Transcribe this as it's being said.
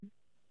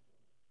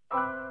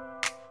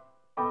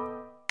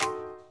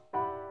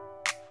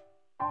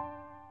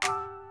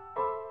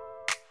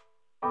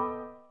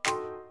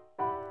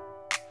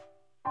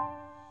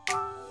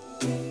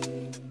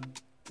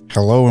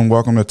Hello and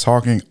welcome to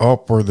Talking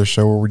Upward, the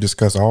show where we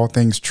discuss all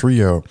things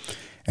TRIO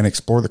and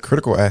explore the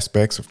critical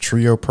aspects of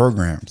TRIO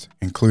programs,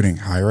 including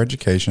higher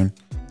education,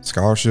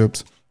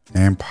 scholarships,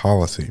 and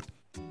policy.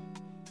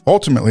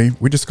 Ultimately,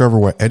 we discover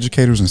what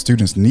educators and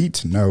students need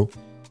to know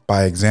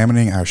by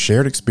examining our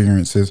shared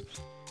experiences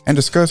and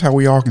discuss how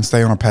we all can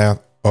stay on a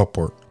path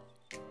upward.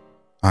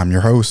 I'm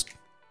your host,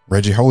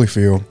 Reggie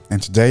Holyfield,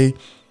 and today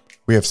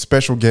we have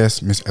special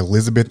guest Miss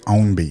Elisabeth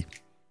Ownbey,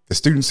 the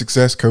Student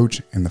Success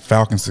Coach in the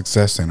Falcon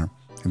Success Center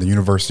at the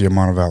University of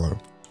Montevallo.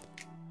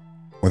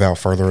 Without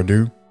further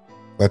ado,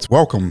 let's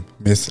welcome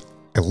Miss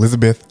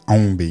Elisabeth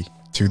Ownbey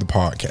to the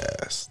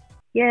podcast.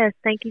 Yes,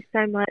 thank you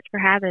so much for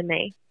having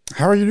me.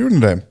 How are you doing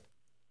today?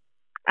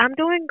 I'm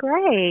doing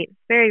great. It's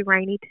very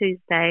rainy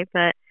Tuesday,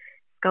 but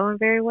it's going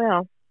very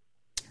well.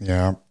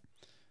 Yeah.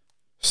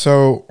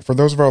 So for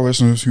those of our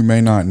listeners who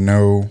may not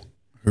know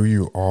who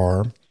you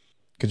are,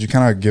 could you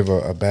kind of give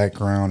a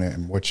background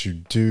and what you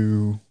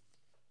do?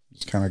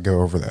 Just kind of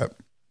go over that.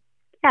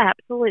 Yeah,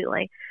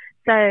 absolutely.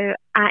 So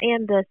I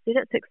am the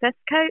Student Success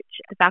Coach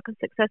at the Falcon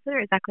Success Center,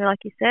 exactly like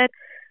you said.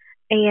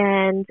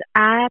 And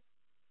I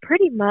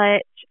pretty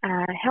much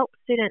help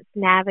students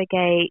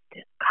navigate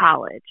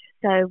college.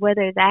 So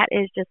whether that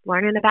is just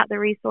learning about the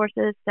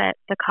resources that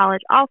the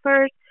college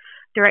offers,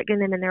 directing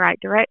them in the right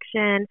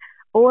direction,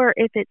 or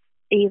if it's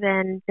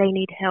even they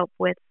need help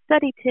with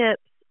study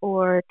tips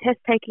or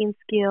test-taking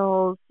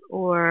skills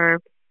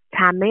or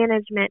time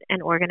management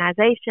and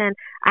organization,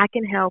 I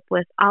can help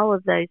with all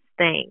of those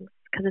things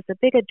because it's a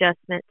big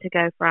adjustment to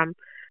go from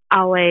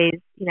always,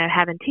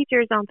 having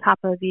teachers on top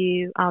of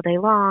you all day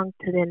long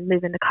to then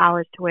moving to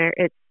college to where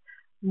it's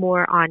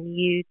more on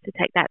you to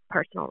take that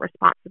personal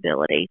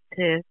responsibility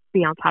to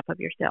be on top of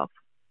yourself.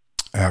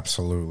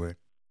 Absolutely.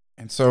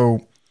 And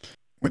so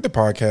with the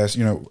podcast,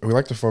 we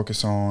like to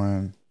focus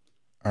on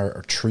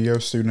our TRIO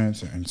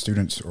students and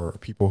students or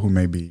people who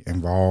may be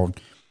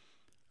involved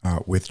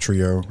with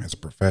TRIO as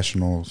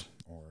professionals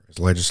or as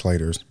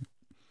legislators.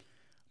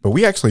 But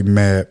we actually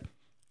met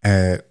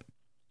at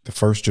the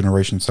first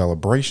generation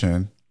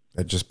celebration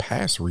that just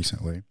passed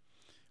recently,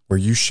 where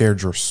you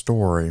shared your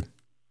story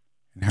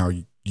and how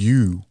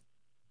you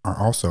are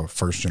also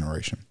first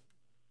generation.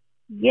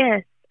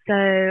 Yes.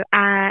 So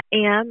I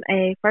am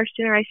a first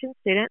generation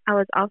student. I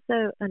was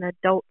also an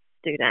adult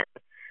student.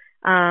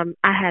 I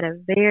had a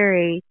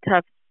very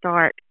tough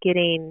start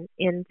getting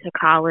into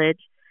college.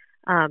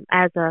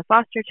 As a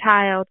foster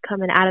child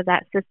coming out of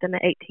that system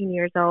at 18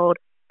 years old,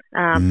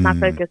 my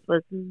focus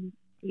was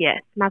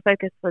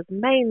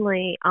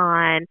mainly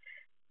on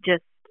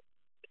just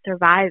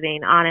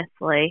surviving,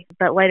 honestly.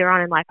 But later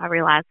on in life, I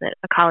realized that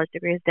a college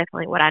degree is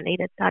definitely what I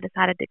needed, so I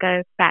decided to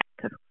go back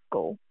to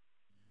school.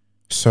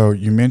 So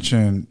you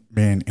mentioned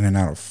being in and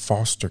out of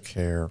foster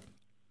care.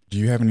 Do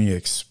you have any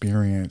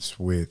experience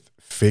with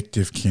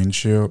fictive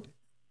kinship?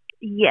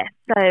 Yes,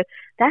 so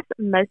that's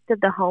most of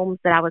the homes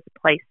that I was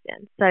placed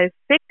in. So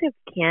fictive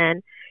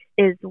kin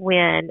is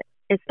when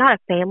it's not a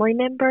family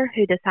member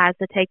who decides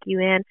to take you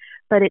in,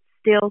 but it's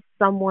still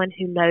someone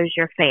who knows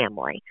your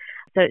family.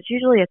 So it's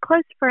usually a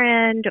close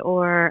friend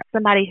or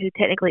somebody who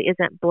technically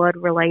isn't blood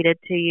related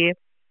to you,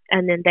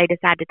 and then they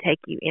decide to take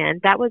you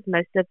in. That was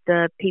most of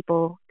the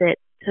people that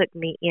took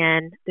me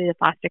in through the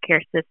foster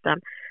care system.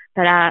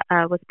 But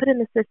I was put in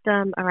the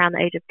system around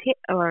the age of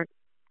 10 or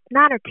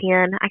 9 or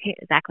 10, I can't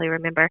exactly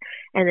remember,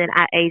 and then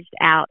I aged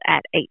out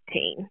at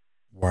 18.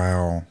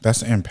 Wow,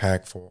 that's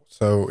impactful.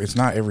 So it's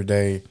not every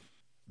day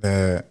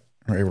that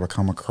we're able to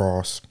come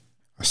across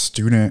a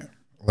student,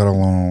 let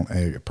alone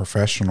a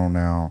professional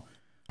now,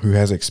 who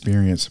has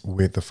experience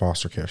with the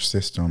foster care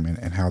system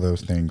and how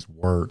those things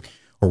work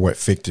or what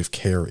fictive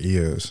care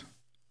is.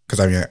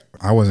 Because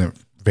I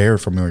wasn't very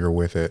familiar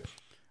with it,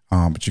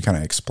 but you kind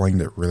of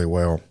explained it really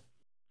well.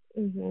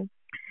 Mm-hmm.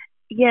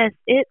 Yes,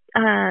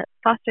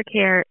 foster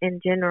care in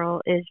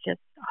general is just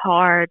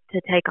hard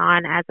to take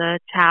on as a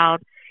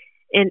child.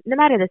 And no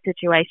matter the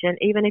situation,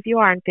 even if you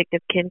are in fictive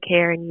kin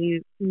care and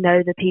you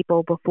know the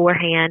people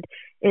beforehand,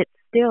 it's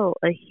still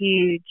a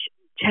huge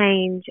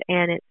change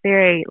and it's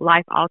very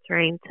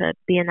life-altering to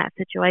be in that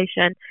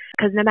situation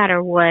because no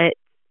matter what,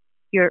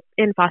 you're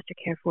in foster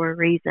care for a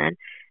reason.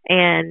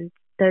 And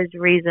those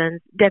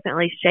reasons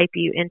definitely shape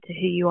you into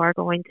who you are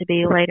going to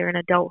be later in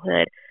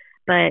adulthood.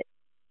 But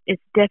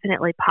it's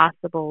definitely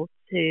possible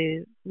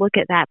to look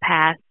at that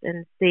past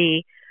and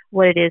see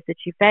what it is that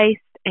you faced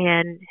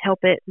and help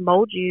it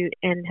mold you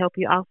and help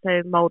you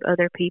also mold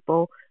other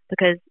people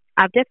because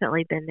I've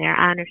definitely been there.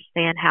 I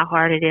understand how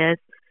hard it is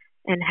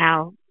and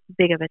how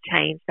big of a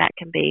change that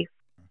can be.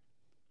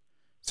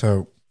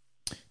 So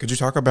could you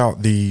talk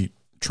about the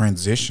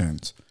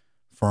transitions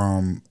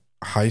from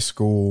high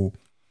school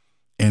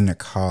into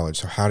college?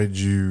 So how did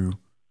you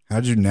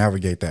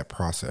navigate that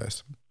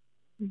process?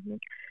 Mm-hmm.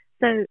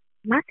 So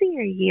my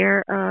senior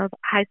year of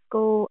high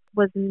school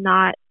was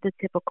not the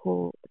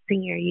typical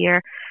senior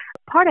year.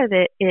 Part of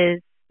it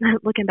is,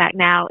 looking back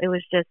now, it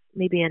was just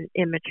me being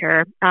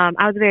immature. I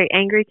was a very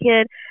angry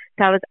kid,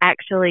 so I was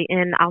actually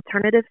in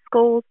alternative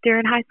schools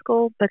during high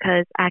school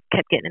because I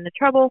kept getting into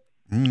trouble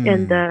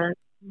in the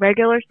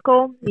regular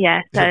school.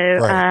 Yeah. So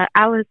Right.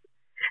 I was,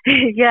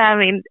 yeah, I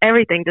mean,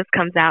 everything just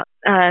comes out.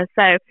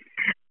 So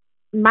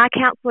my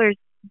counselors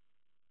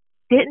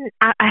didn't,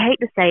 I hate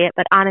to say it,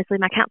 but honestly,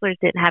 my counselors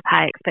didn't have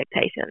high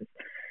expectations.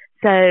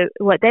 So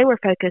what they were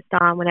focused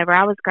on whenever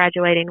I was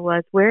graduating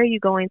was, where are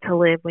you going to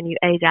live when you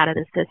age out of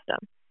the system?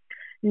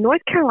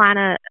 North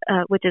Carolina,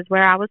 which is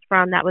where I was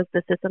from, that was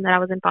the system that I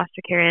was in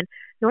foster care in.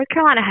 North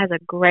Carolina has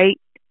a great,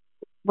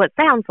 what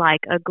sounds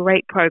like a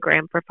great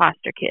program for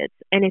foster kids.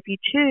 And if you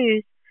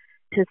choose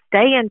to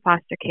stay in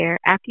foster care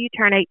after you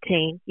turn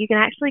 18, you can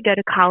actually go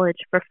to college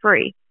for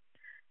free.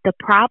 The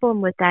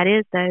problem with that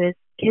is, though, is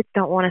kids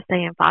don't want to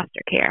stay in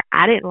foster care.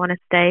 I didn't want to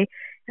stay.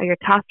 You're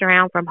tossed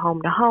around from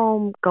home to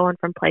home, going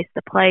from place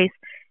to place.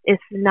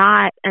 It's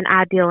not an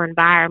ideal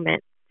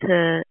environment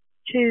to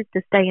choose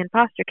to stay in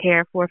foster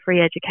care for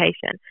free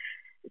education.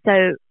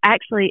 So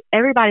actually,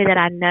 everybody that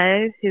I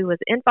know who was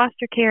in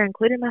foster care,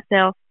 including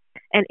myself,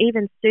 and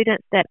even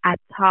students that I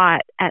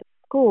taught at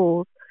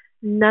schools,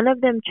 none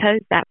of them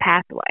chose that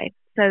pathway.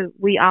 So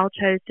we all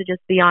chose to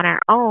just be on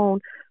our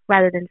own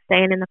rather than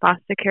staying in the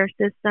foster care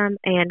system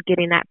and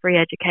getting that free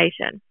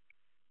education.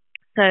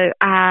 So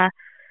I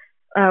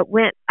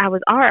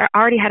was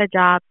already had a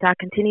job, so I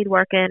continued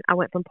working. I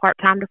went from part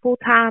time to full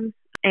time,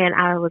 and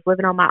I was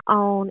living on my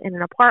own in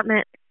an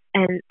apartment.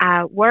 And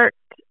I worked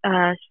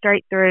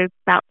straight through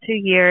about 2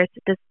 years.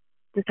 Just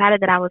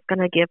decided that I was going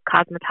to give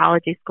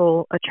cosmetology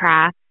school a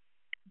try.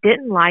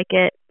 Didn't like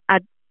it. I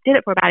did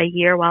it for about a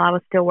year while I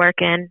was still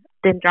working.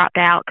 Then dropped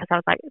out because I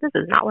was like, this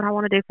is not what I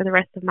want to do for the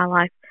rest of my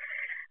life.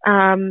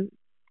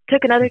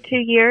 Took another 2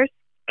 years,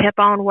 kept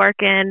on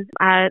working.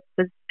 I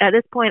was at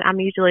this point, I'm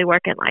usually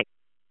working like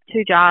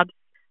two jobs.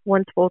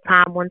 One's full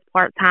time, one's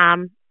part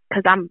time,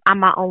 because I'm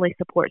my only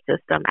support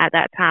system at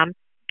that time.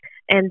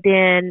 And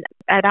then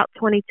at about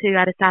 22,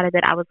 I decided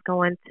that I was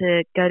going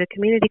to go to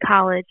community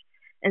college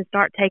and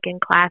start taking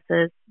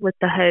classes with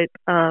the hope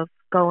of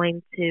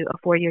going to a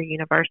 4-year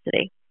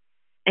university.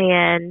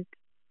 And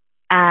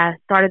I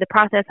started the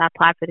process. I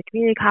applied for the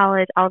community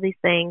college, all these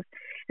things.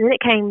 And then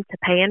it came to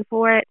paying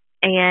for it.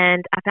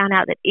 And I found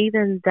out that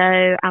even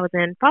though I was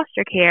in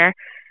foster care,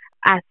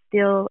 I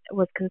still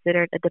was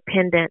considered a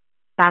dependent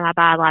by my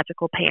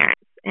biological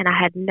parents. And I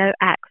had no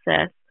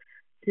access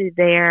to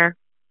their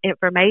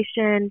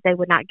information. They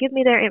would not give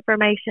me their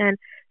information.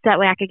 So that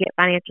way I could get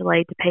financial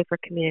aid to pay for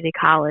community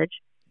college.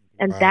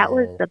 And Wow. that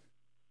was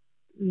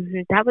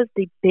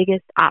the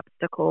biggest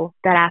obstacle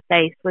that I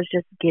faced, was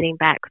just getting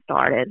back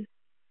started.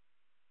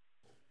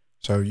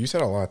 So you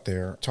said a lot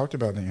there. Talked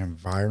about the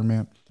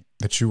environment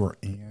that you were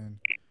in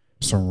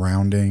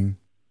surrounding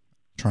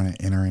trying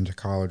to enter into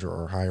college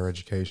or higher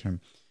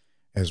education,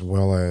 as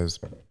well as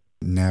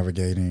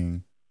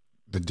navigating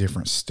the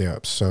different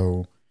steps.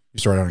 So you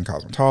started out in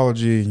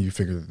cosmetology and you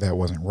figured that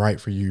wasn't right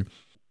for you.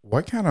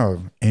 What kind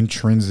of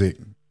intrinsic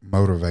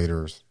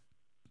motivators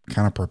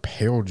kind of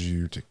propelled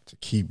you to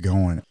keep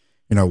going?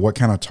 You know, what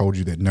kind of told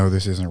you that, no,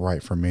 this isn't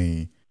right for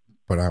me,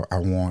 but I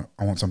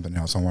want something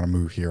else. I want to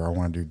move here. I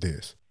want to do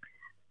this.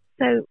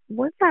 So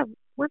once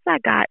I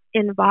got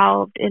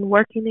involved in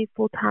working these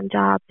full-time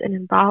jobs and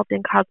involved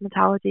in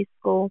cosmetology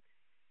school,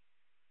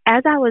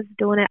 as I was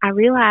doing it, I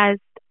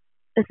realized,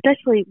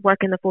 especially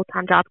working the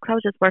full-time jobs, because I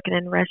was just working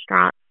in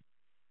restaurants,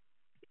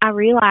 I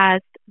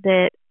realized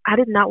that I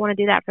did not want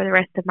to do that for the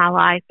rest of my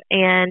life,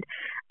 and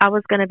I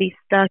was going to be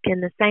stuck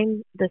in the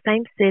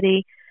same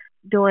city,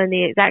 doing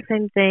the exact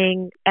same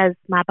thing as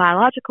my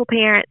biological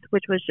parents,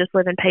 which was just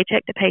living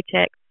paycheck to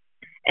paycheck.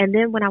 And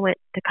then when I went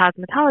to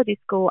cosmetology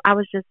school, I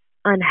was just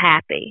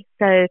unhappy.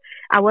 So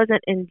I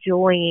wasn't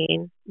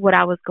enjoying what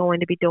I was going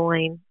to be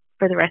doing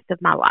for the rest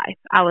of my life.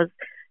 I was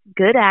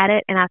good at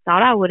it and I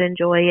thought I would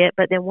enjoy it,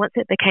 but then once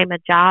it became a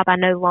job, I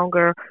no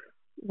longer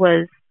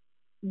was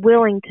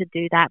willing to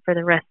do that for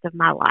the rest of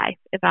my life,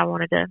 if I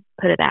wanted to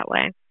put it that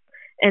way.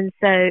 And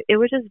so it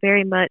was just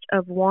very much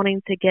of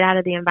wanting to get out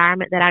of the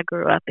environment that I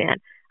grew up in.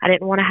 I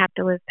didn't want to have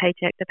to live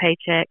paycheck to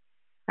paycheck.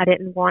 I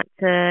didn't want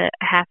to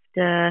have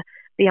to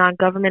be on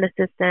government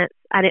assistance.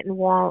 I didn't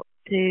want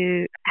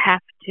to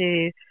have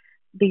to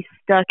be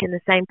stuck in the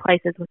same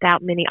places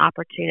without many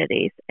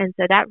opportunities. And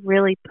so that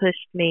really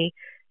pushed me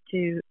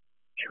to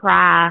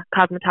try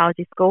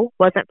cosmetology school.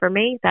 Wasn't for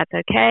me, that's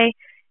okay.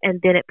 And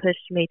then it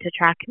pushed me to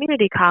try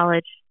community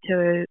college,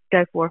 to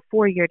go for a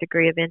 4-year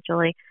degree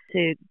eventually,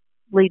 to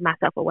lead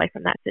myself away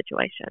from that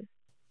situation.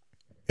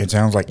 It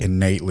sounds like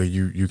innately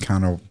you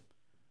kind of,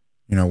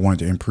 wanted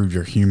to improve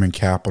your human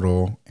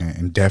capital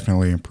and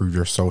definitely improve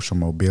your social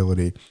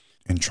mobility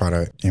and try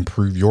to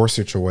improve your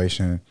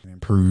situation and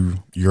improve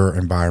your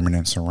environment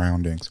and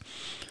surroundings.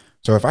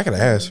 So if I could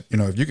ask,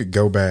 if you could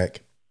go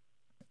back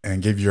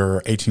and give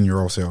your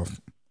 18-year-old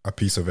self a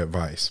piece of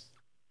advice,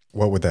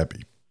 what would that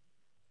be?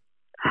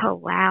 Oh,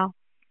 wow.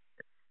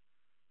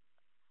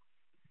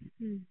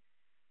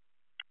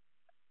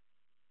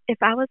 If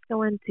I was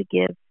going to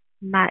give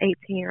my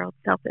 18-year-old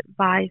self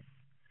advice,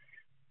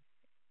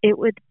 it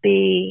would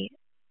be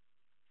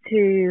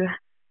to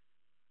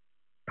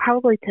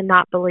probably to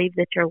not believe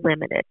that you're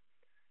limited,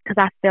 because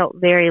I felt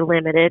very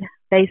limited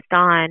based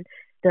on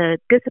the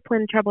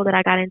discipline trouble that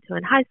I got into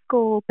in high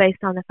school,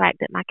 based on the fact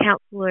that my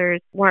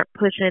counselors weren't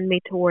pushing me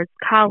towards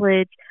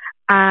college,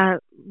 I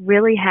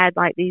really had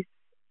like this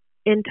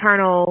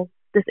internal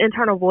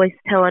voice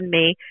telling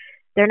me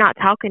they're not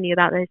talking to you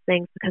about those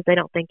things because they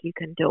don't think you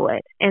can do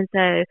it. And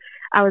so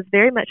I was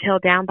very much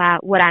held down by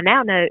what I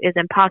now know is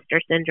imposter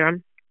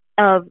syndrome,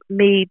 of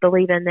me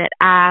believing that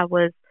I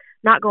was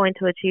not going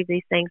to achieve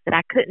these things, that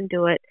I couldn't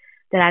do it,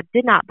 that I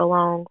did not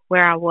belong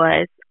where I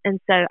was. And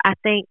so I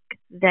think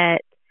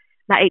that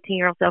my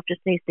 18-year-old self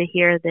just needs to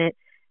hear that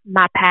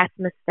my past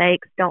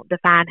mistakes don't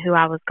define who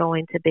I was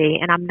going to be,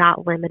 and I'm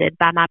not limited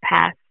by my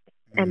past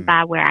and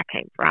by where I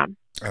came from.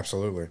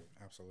 Absolutely.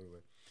 Absolutely.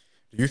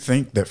 Do you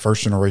think that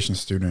first generation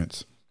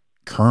students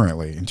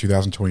currently in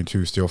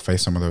 2022 still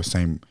face some of those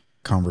same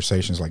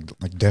conversations, like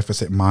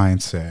deficit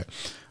mindset,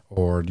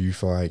 or do you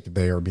feel like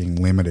they are being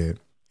limited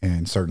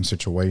in certain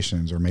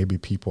situations, or maybe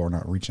people are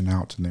not reaching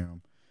out to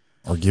them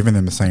or giving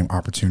them the same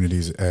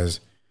opportunities as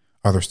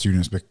other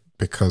students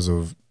because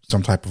of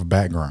some type of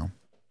background?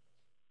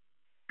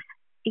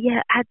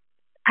 Yeah,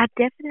 I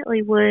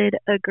definitely would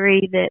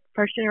agree that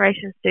first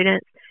generation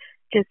students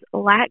just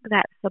lack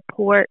that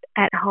support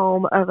at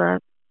home of a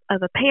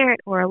parent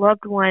or a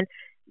loved one,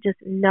 just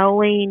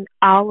knowing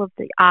all of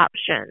the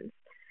options.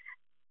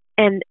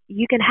 And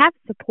you can have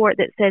support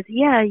that says,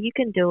 yeah, you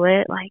can do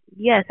it. Like,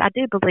 yes, I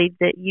do believe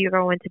that you're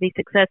going to be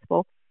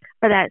successful,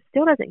 but that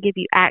still doesn't give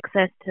you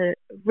access to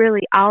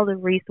really all the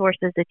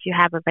resources that you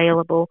have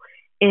available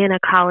in a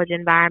college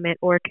environment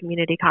or a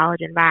community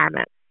college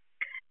environment.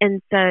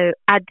 And so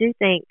I do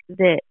think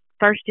that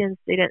first gen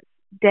students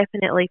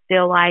definitely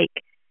feel like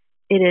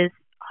it is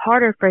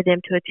harder for them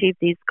to achieve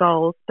these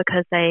goals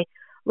because they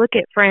look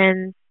at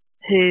friends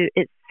who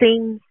it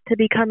seems to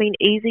be coming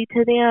easy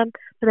to them,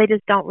 but they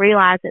just don't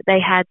realize that they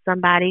had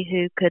somebody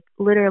who could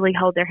literally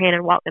hold their hand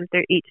and walk them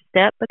through each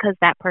step because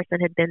that person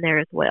had been there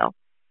as well.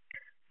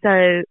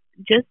 So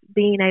just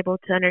being able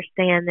to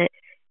understand that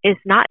it's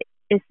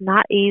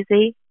not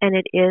easy, and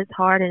it is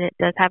hard, and it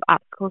does have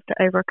obstacles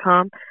to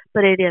overcome,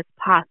 but it is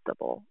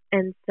possible.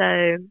 And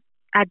so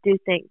I do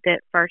think that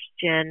first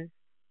gen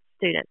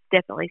students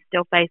definitely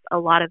still face a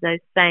lot of those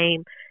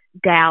same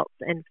doubts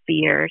and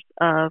fears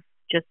of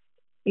just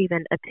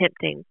even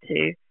attempting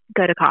to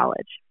go to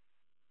college.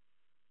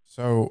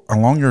 So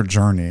along your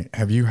journey,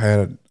 have you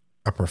had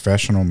a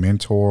professional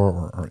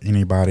mentor or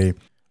anybody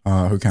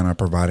who kind of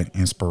provided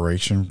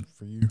inspiration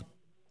for you?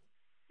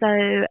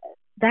 So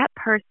that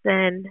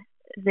person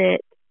that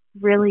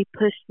really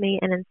pushed me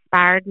and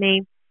inspired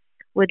me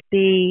would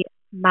be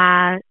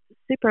my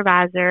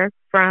supervisor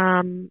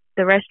from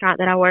the restaurant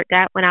that I worked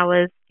at when I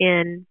was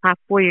in my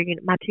 2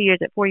 years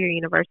at 4-year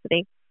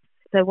university.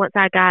 So once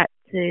I got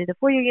to the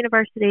 4-year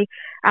university,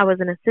 I was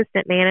an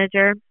assistant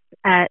manager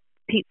at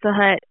Pizza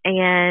Hut,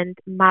 and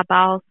my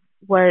boss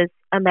was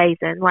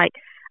amazing. Like,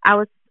 I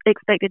was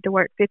expected to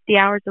work 50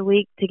 hours a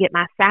week to get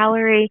my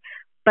salary,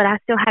 but I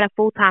still had a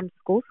full-time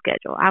school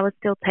schedule. I was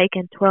still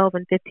taking 12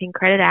 and 15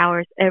 credit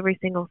hours every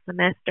single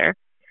semester.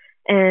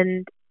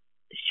 And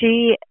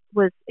she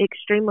was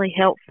extremely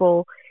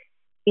helpful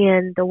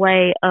in the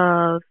way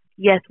of,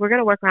 yes, we're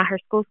going to work around her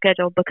school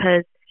schedule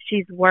because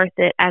she's worth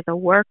it as a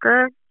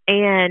worker,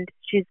 and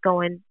she's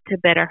going to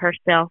better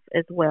herself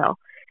as well.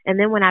 And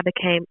then when I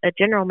became a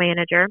general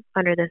manager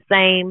under the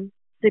same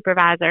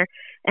supervisor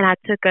and I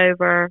took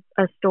over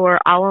a store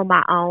all on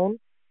my own,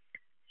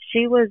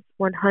 she was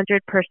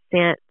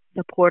 100%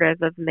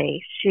 supportive of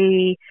me.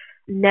 She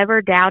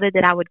never doubted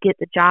that I would get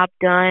the job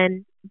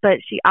done, but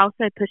she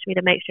also pushed me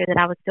to make sure that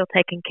I was still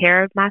taking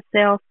care of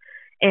myself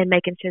and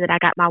making sure that I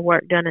got my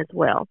work done as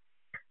well.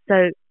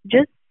 So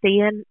just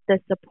seeing the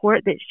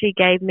support that she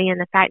gave me and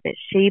the fact that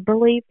she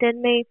believed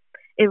in me,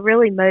 it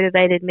really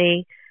motivated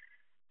me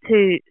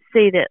to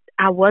see that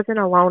I wasn't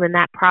alone in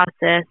that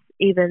process,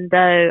 even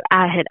though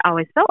I had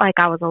always felt like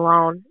I was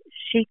alone.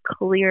 She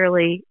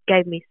clearly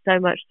gave me so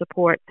much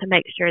support to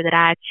make sure that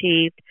I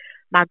achieved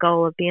my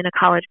goal of being a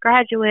college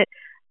graduate,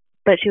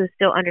 but she was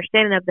still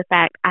understanding of the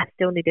fact I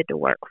still needed to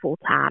work full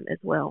time as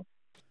well.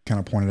 Kind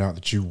of pointed out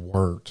that you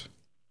worked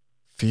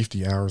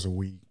 50 hours a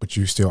week, but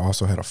you still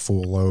also had a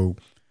full load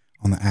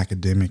on the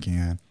academic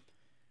end.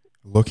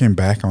 Looking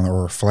back on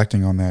or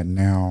reflecting on that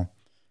now,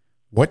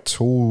 what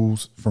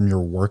tools from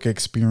your work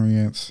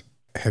experience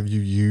have you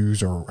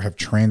used or have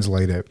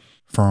translated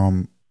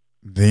from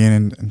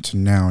then to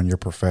now in your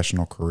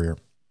professional career?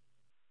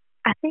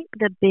 I think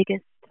the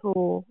biggest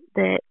tool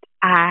that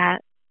I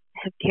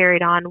have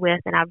carried on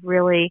with and I've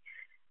really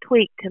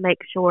tweaked to make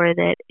sure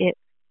that it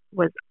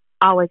was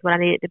always what I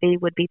needed it to be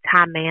would be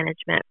time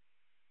management.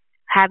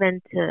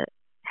 Having to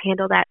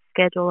handle that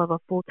schedule of a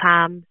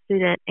full-time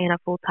student and a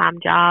full-time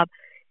job,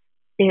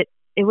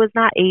 it was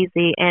not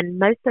easy, and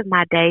most of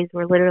my days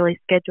were literally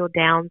scheduled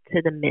down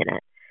to the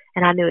minute.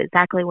 And I knew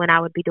exactly when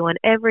I would be doing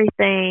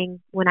everything,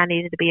 when I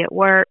needed to be at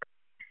work.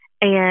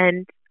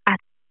 And I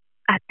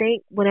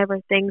think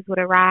whenever things would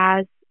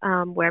arise,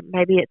 where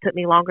maybe it took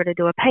me longer to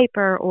do a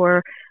paper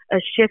or a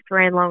shift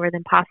ran longer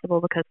than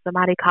possible because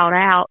somebody called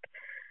out,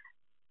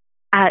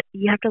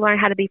 you have to learn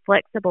how to be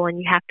flexible, and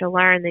you have to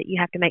learn that you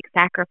have to make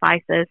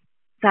sacrifices.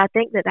 So I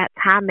think that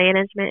time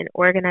management and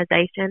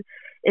organization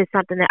is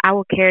something that I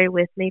will carry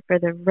with me for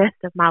the rest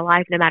of my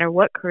life, no matter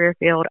what career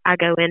field I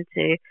go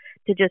into,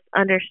 to just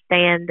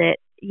understand that,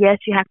 yes,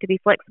 you have to be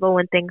flexible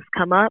when things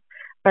come up,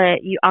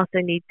 but you also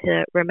need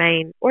to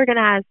remain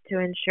organized to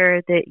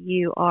ensure that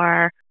you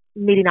are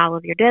meeting all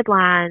of your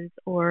deadlines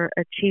or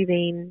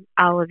achieving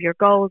all of your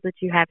goals that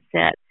you have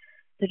set.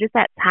 So just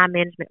that time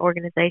management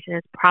organization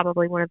is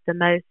probably one of the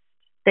most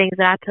things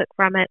that I took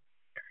from it.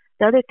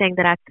 The other thing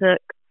that I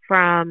took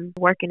from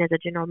working as a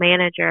general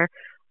manager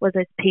was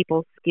those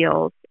people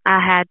skills. I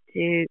had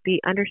to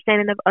be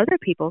understanding of other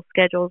people's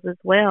schedules as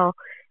well,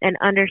 and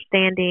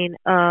understanding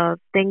of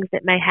things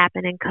that may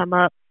happen and come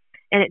up.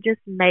 And it just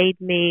made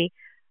me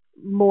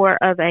more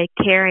of a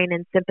caring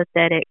and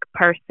sympathetic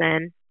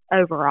person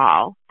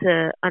overall,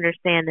 to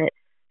understand that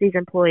these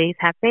employees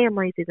have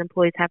families, these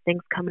employees have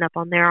things coming up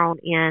on their own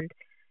end.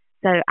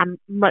 So I'm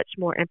much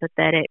more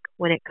empathetic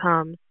when it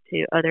comes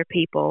to other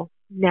people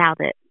now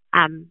that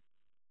I'm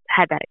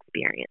had that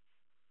experience.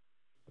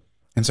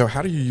 And so,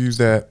 how do you use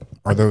that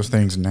or those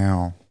things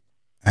now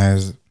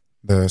as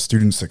the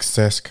student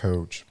success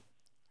coach?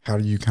 How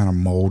do you kind of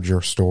mold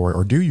your story,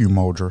 or do you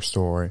mold your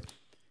story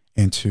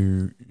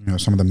into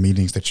some of the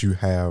meetings that you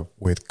have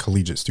with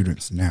collegiate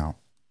students now?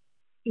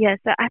 Yeah,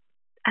 so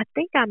I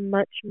think I'm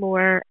much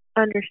more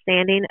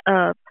understanding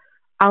of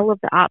all of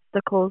the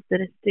obstacles that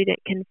a student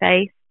can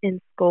face in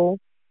school,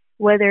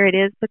 whether it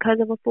is because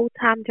of a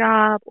full-time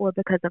job or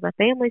because of a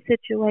family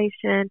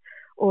situation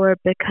or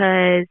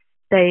because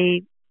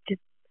they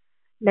just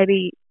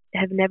maybe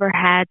have never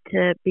had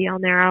to be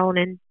on their own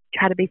and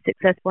try to be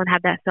successful and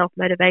have that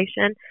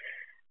self-motivation.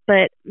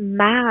 But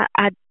my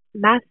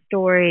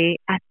story,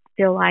 I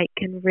feel like,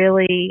 can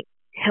really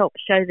help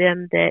show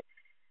them that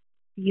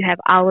you have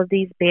all of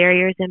these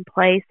barriers in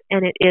place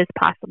and it is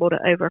possible to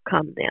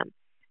overcome them.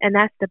 And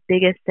that's the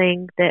biggest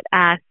thing that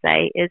I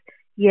say is,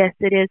 yes,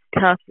 it is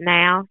tough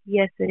now.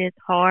 Yes, it is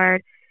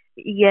hard.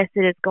 Yes,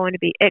 it is going to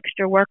be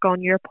extra work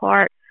on your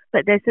part,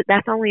 but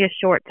that's only a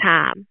short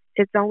time.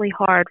 It's only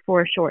hard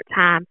for a short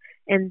time.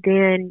 And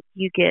then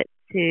you get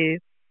to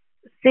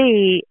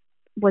see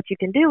what you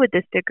can do with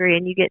this degree,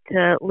 and you get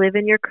to live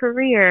in your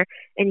career,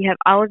 and you have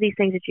all of these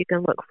things that you can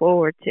look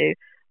forward to.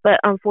 But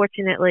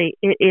unfortunately,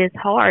 it is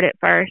hard at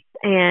first,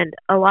 and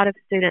a lot of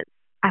students,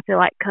 I feel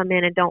like, come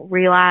in and don't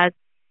realize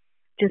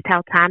just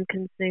how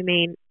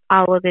time-consuming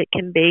all of it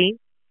can be.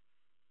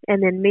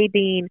 And then me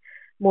being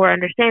more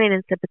understanding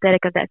and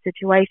sympathetic of that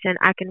situation,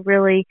 I can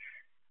really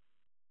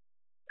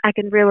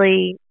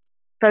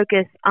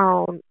focus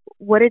on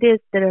what it is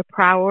that are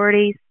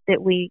priorities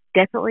that we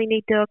definitely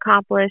need to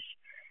accomplish,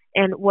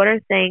 and what are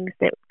things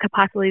that could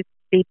possibly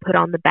be put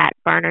on the back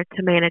burner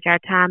to manage our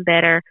time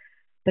better,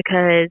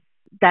 because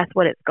that's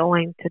what it's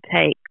going to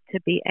take to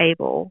be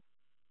able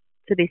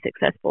to be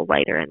successful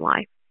later in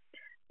life.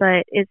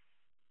 But it's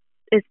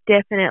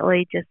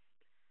definitely just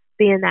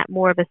being that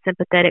more of a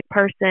sympathetic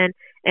person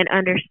and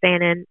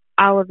understanding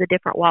all of the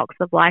different walks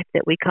of life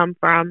that we come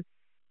from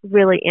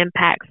really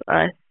impacts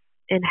us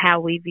in how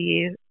we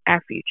view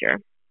our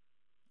future.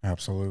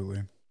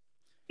 Absolutely.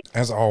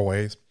 As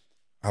always,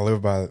 I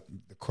live by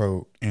the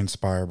quote,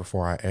 inspire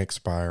before I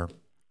expire.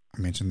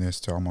 I mention this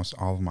to almost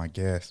all of my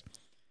guests.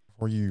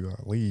 Before you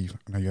leave,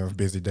 I know you have a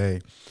busy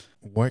day.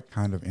 What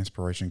kind of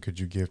inspiration could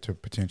you give to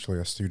potentially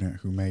a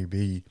student who may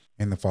be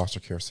in the foster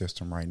care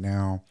system right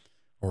now,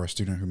 or a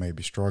student who may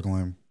be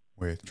struggling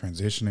with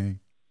transitioning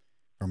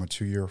from a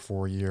 2-year,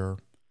 4-year,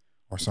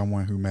 or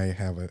someone who may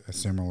have a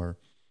similar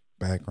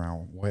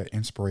background? What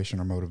inspiration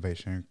or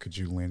motivation could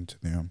you lend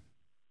to them?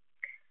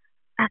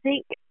 I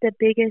think the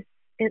biggest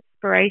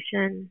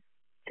inspiration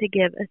to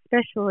give,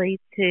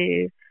 especially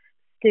to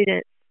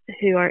students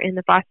who are in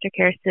the foster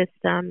care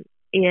system,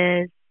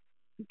 is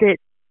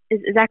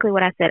exactly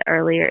what I said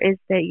earlier, is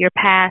that your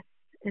past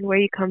and where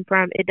you come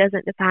from, it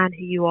doesn't define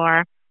who you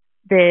are.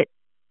 That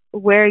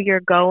where you're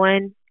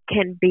going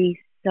can be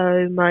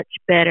so much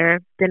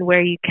better than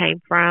where you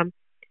came from,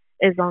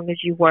 as long as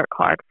you work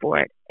hard for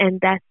it.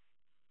 And that's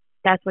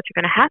what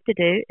you're going to have to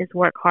do, is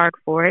work hard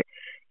for it.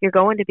 You're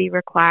going to be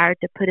required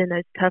to put in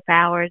those tough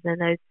hours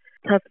and those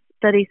tough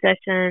study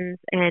sessions,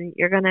 and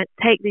you're going to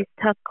take these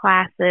tough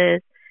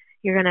classes.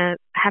 You're going to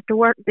have to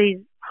work these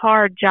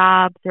hard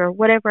jobs or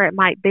whatever it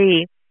might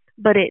be,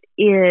 but it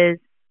is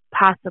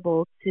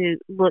possible to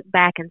look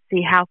back and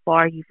see how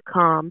far you've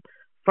come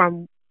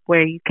from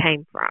where you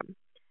came from.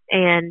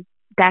 And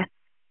that's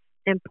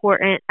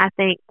important, I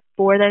think,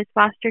 for those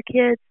foster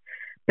kids,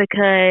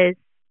 because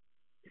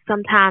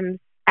sometimes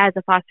as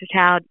a foster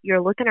child,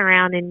 you're looking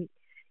around and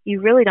you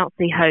really don't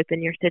see hope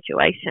in your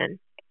situation,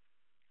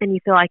 and you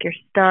feel like you're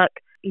stuck.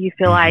 You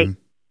feel like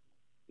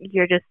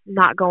you're just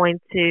not going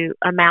to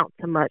amount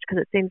to much,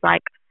 because it seems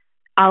like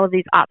all of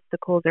these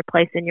obstacles are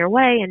placed in your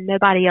way and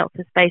nobody else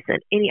is facing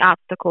any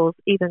obstacles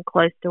even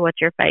close to what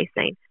you're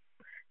facing.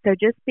 So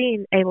just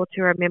being able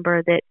to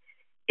remember that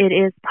it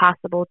is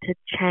possible to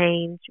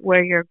change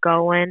where you're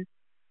going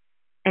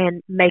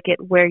and make it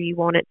where you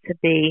want it to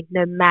be,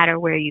 no matter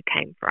where you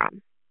came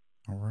from.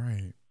 All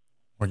right.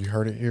 Well, you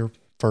heard it here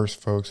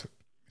first, folks.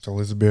 It's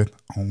Elisabeth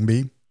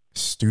Ownbey,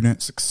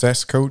 student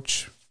success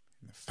coach,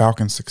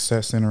 Falcon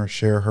Success Center,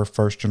 share her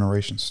first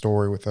generation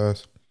story with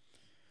us.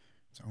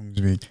 So,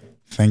 Ownbey,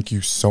 thank you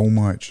so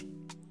much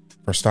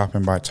for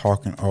stopping by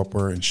Talking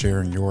Upward and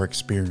sharing your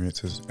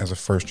experiences as a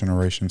first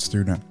generation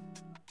student.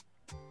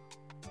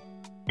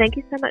 Thank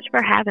you so much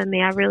for having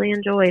me. I really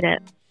enjoyed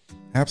it.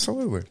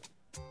 Absolutely.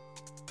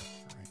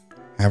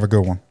 Have a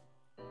good one.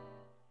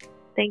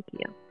 Thank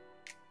you.